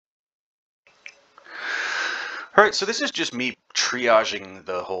All right, so this is just me triaging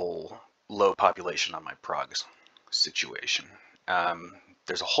the whole low population on my Progs situation.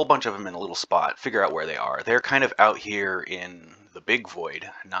 There's a whole bunch of them in a little spot. Figure out where they are. They're kind of out here in the big void,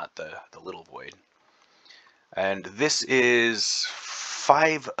 not the little void. And this is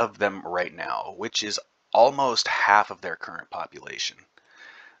 5 of them right now, which is almost half of their current population.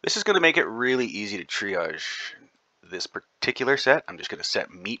 This is going to make it really easy to triage this particular set. I'm just going to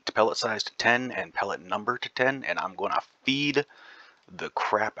set meat to pellet size to 10 and pellet number to 10, and I'm going to feed the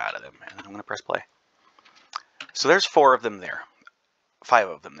crap out of them, and I'm going to press play. So there's 4 of them there, 5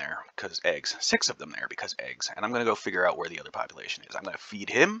 of them there because eggs, 6 of them there because eggs, and I'm going to go figure out where the other population is. I'm going to feed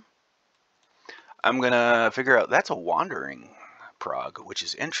him. I'm going to figure out, that's a wandering prog, which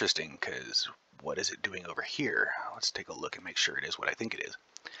is interesting because what is it doing over here? Let's take a look and make sure it is what I think it is.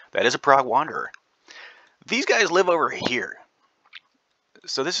 That is a prog wanderer. These guys live over here.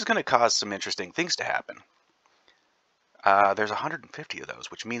 So this is going to cause some interesting things to happen. There's 150 of those,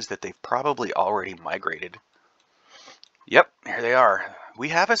 which means that they've probably already migrated. Yep, here they are. We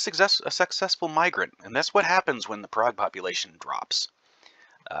have a successful migrant, and that's what happens when the prog population drops.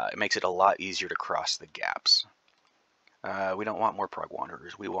 It makes it a lot easier to cross the gaps. We don't want more prog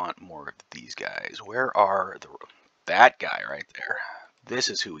wanderers. We want more of these guys. Where are the... That guy right there. This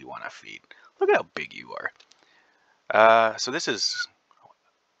is who we want to feed. Look at how big you are. So this is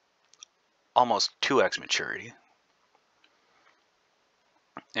almost 2x maturity.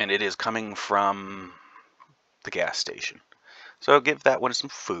 And it is coming from the gas station. So give that one some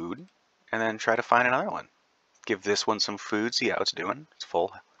food, and then try to find another one. Give this one some food, see how it's doing. It's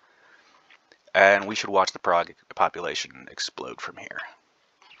full. And we should watch the prog population explode from here.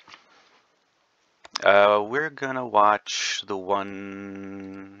 We're gonna watch the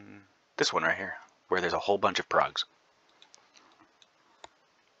one, this one right here, where there's a whole bunch of progs.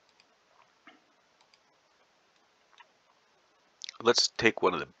 Let's take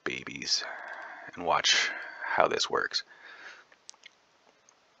one of the babies and watch how this works.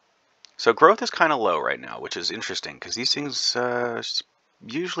 So growth is kind of low right now, which is interesting because these things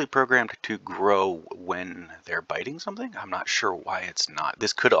usually programmed to grow when they're biting something. I'm not sure why it's not.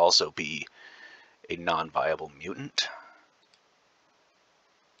 This could also be a non-viable mutant.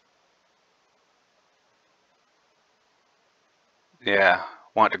 Yeah,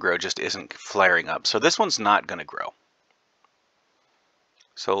 want to grow just isn't flaring up. So this one's not going to grow.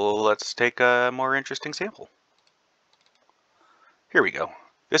 So let's take a more interesting sample. Here we go.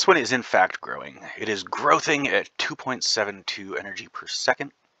 This one is in fact growing. It is growthing at 2.72 energy per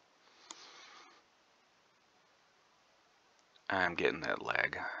second. I'm getting that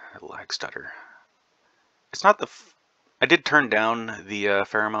lag stutter. It's not the... I did turn down the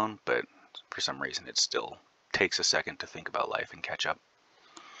pheromone, but for some reason it still takes a second to think about life and catch up.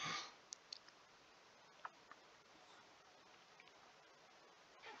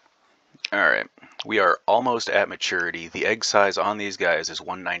 Alright, we are almost at maturity. The egg size on these guys is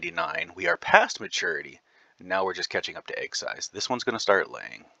 199. We are past maturity. Now we're just catching up to egg size. This one's going to start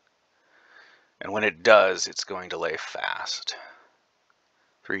laying. And when it does, it's going to lay fast.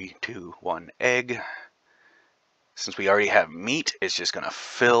 3, 2, 1, egg. Since we already have meat, it's just going to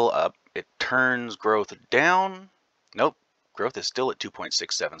fill up. It turns growth down. Nope, growth is still at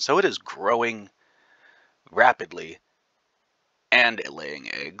 2.67. So it is growing rapidly and laying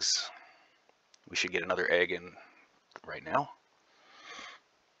eggs. We should get another egg in right now.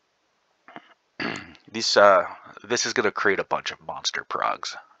 This is going to create a bunch of monster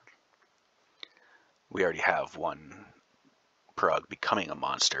progs. We already have one prog becoming a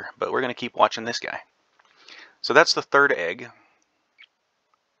monster, but we're going to keep watching this guy. So that's the 3rd egg.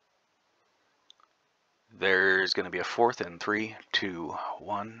 There's going to be a 4th in 3, 2,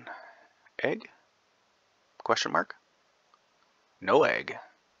 1 egg? Question mark? No egg.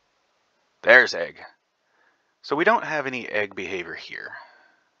 There's egg. So we don't have any egg behavior here.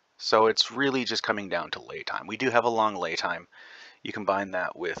 So it's really just coming down to lay time. We do have a long lay time. You combine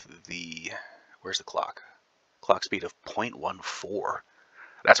that with the, where's the clock? Clock speed of 0.14.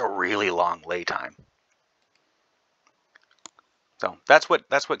 That's a really long lay time. So that's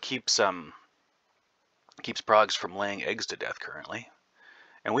what keeps progs from laying eggs to death currently.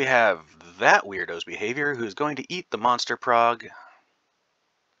 And we have that weirdo's behavior who's going to eat the monster prog.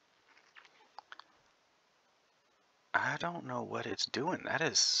 I don't know what it's doing. That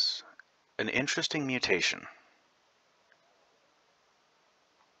is an interesting mutation.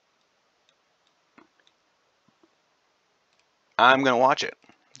 I'm going to watch it,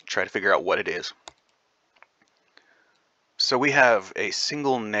 try to figure out what it is. So we have a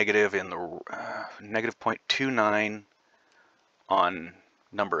single negative in the negative 0.29 on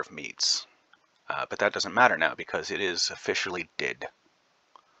number of meats. But that doesn't matter now because it is officially dead.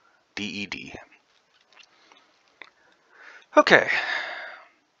 D-E-D. Okay.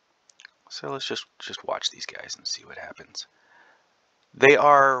 So let's just watch these guys and see what happens. They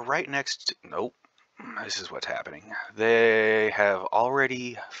are right next. Nope. This is what's happening. They have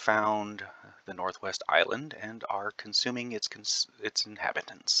already found the Northwest Island and are consuming its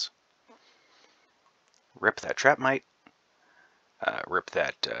inhabitants. Rip that trapmite. Rip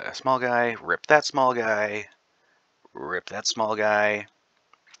that small guy. Rip that small guy. Rip that small guy.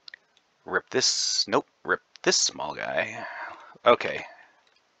 Rip this. Nope. Rip this small guy. Okay.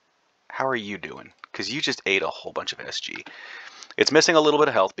 How are you doing? Because you just ate a whole bunch of SG. It's missing a little bit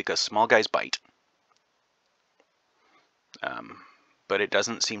of health because small guys bite. But it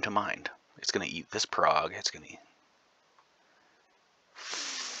doesn't seem to mind. It's going to eat this prog. It's going to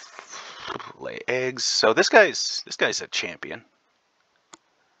lay eggs. So this guy's a champion.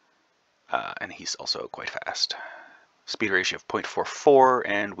 And he's also quite fast. Speed ratio of 0.44,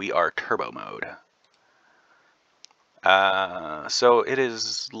 and we are turbo mode. So it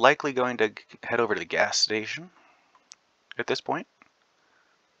is likely going to head over to the gas station at this point.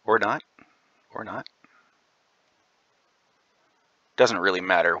 Or not. Or not. Doesn't really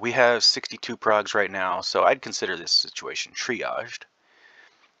matter. We have 62 progs right now, so I'd consider this situation triaged.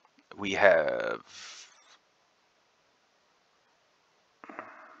 We have...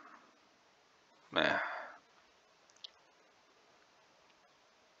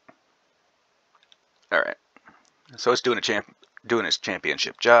 Alright. So it's doing its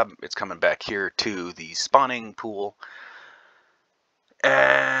championship job. It's coming back here to the spawning pool.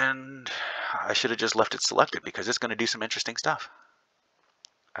 And I should have just left it selected because it's going to do some interesting stuff.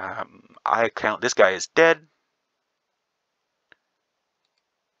 I count this guy is dead.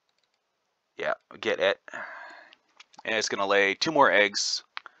 Yeah, get it. And it's going to lay 2 more eggs.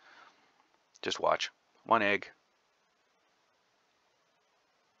 Just watch. 1 egg.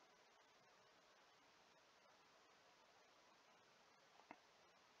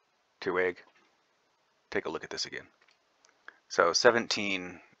 2 egg. Take a look at this again. So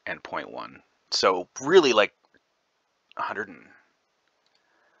 17 and 0.1. So really like 100 and...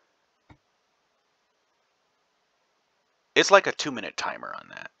 It's like a 2-minute timer on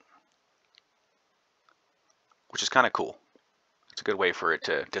that. Which is kind of cool. It's a good way for it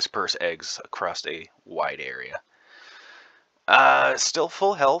to disperse eggs across a wide area. Still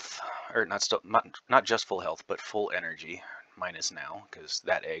full health, or not just full health, but full energy. Mine is now, because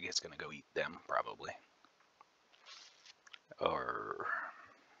that egg is going to go eat them, probably. Or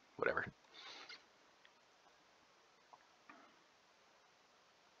whatever.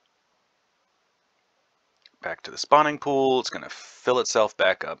 Back to the spawning pool. It's going to fill itself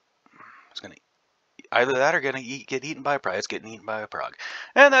back up. It's going to either that or going to get eaten by a prog. It's getting eaten by a prog.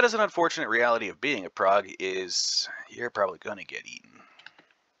 And that is an unfortunate reality of being a prog, is you're probably going to get eaten.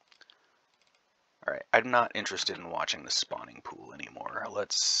 Alright, I'm not interested in watching the spawning pool anymore.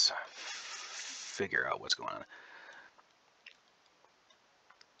 Let's figure out what's going on.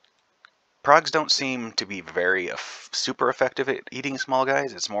 Progs don't seem to be very super effective at eating small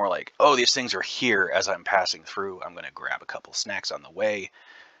guys. It's more like, oh, these things are here as I'm passing through. I'm going to grab a couple snacks on the way.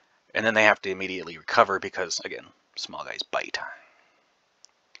 And then they have to immediately recover because, again, small guys bite.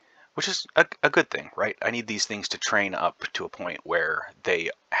 Which is a good thing, right? I need these things to train up to a point where they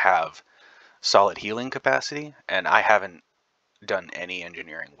have solid healing capacity, and I haven't done any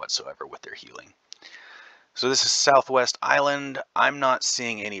engineering whatsoever with their healing. So this is Southwest Island. I'm not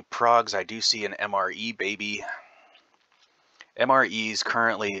seeing any progs. I do see an MRE baby. MREs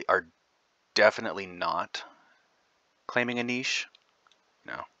currently are definitely not claiming a niche.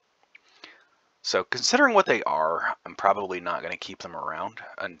 No. So considering what they are, I'm probably not going to keep them around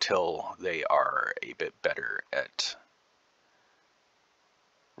until they are a bit better at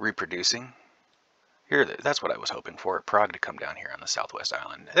reproducing. Here, that's what I was hoping for, a prog to come down here on the Southwest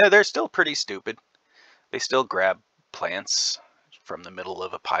Island. They're still pretty stupid. They still grab plants from the middle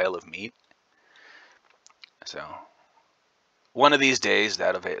of a pile of meat. So one of these days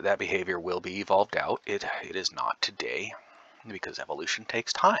that behavior will be evolved out. It is not today, because evolution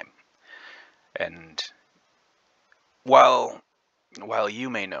takes time. And while you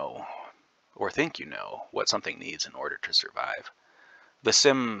may know or think you know what something needs in order to survive, the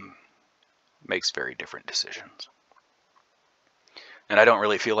sim makes very different decisions. And I don't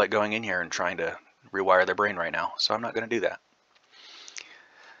really feel like going in here and trying to rewire their brain right now, so I'm not going to do that.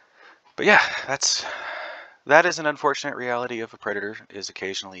 But yeah, that is an unfortunate reality of a predator, is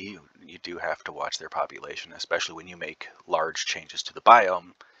occasionally you do have to watch their population, especially when you make large changes to the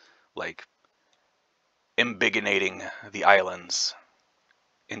biome, like embiggenating the islands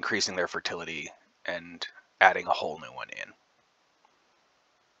increasing their fertility and adding a whole new one in.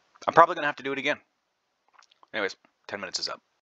 I'm probably going to have to do it again. Anyways, 10 minutes is up.